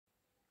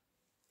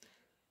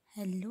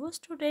Hello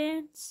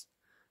students.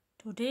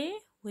 Today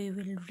we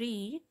will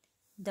read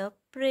the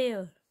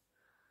prayer.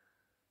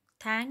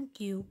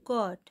 Thank you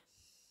God.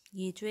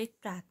 ये जो एक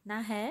प्रार्थना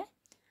है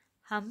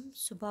हम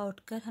सुबह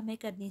उठकर हमें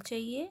करनी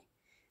चाहिए,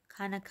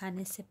 खाना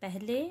खाने से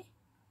पहले,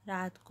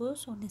 रात को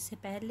सोने से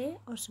पहले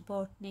और सुबह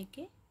उठने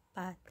के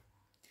बाद.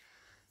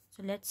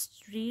 So let's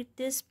read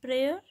this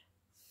prayer.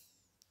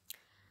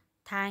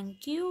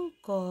 Thank you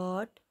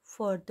God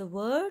for the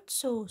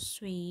words so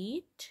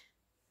sweet.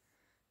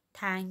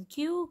 Thank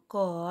you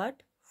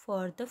God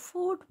for the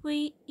food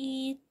we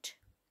eat.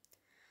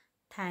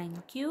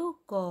 Thank you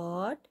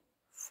God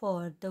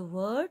for the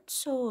words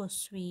so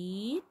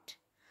sweet.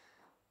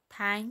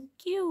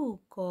 Thank you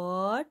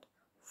God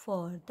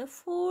for the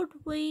food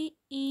we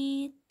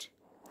eat.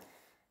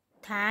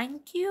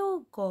 Thank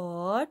you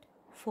God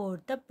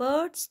for the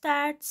birds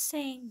that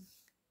sing.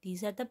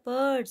 These are the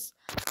birds.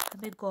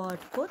 हमें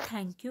God को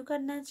thank you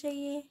करना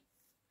चाहिए.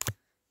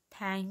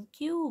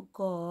 Thank you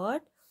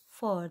God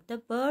for the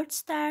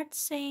birds that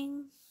sing.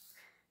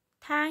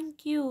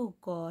 Thank you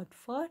God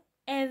for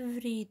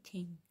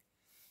everything.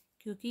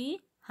 क्योंकि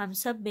हम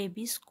सब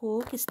babies को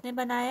किसने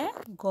बनाया है?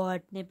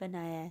 गॉड ने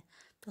बनाया है,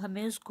 तो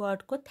हमें उस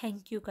गॉड को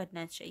थैंक यू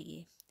करना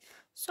चाहिए.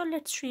 So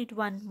let's read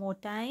one more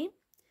time.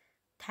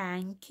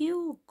 Thank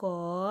you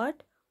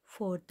God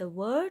for the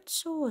word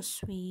so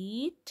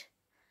sweet.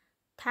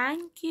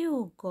 Thank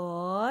you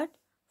God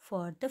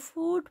for the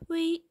food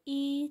we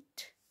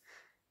eat.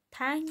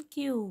 Thank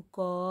you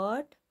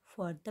God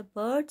for the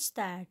birds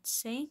that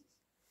Singh.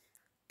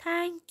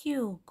 Thank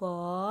you,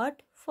 God,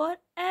 for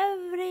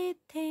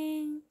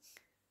everything.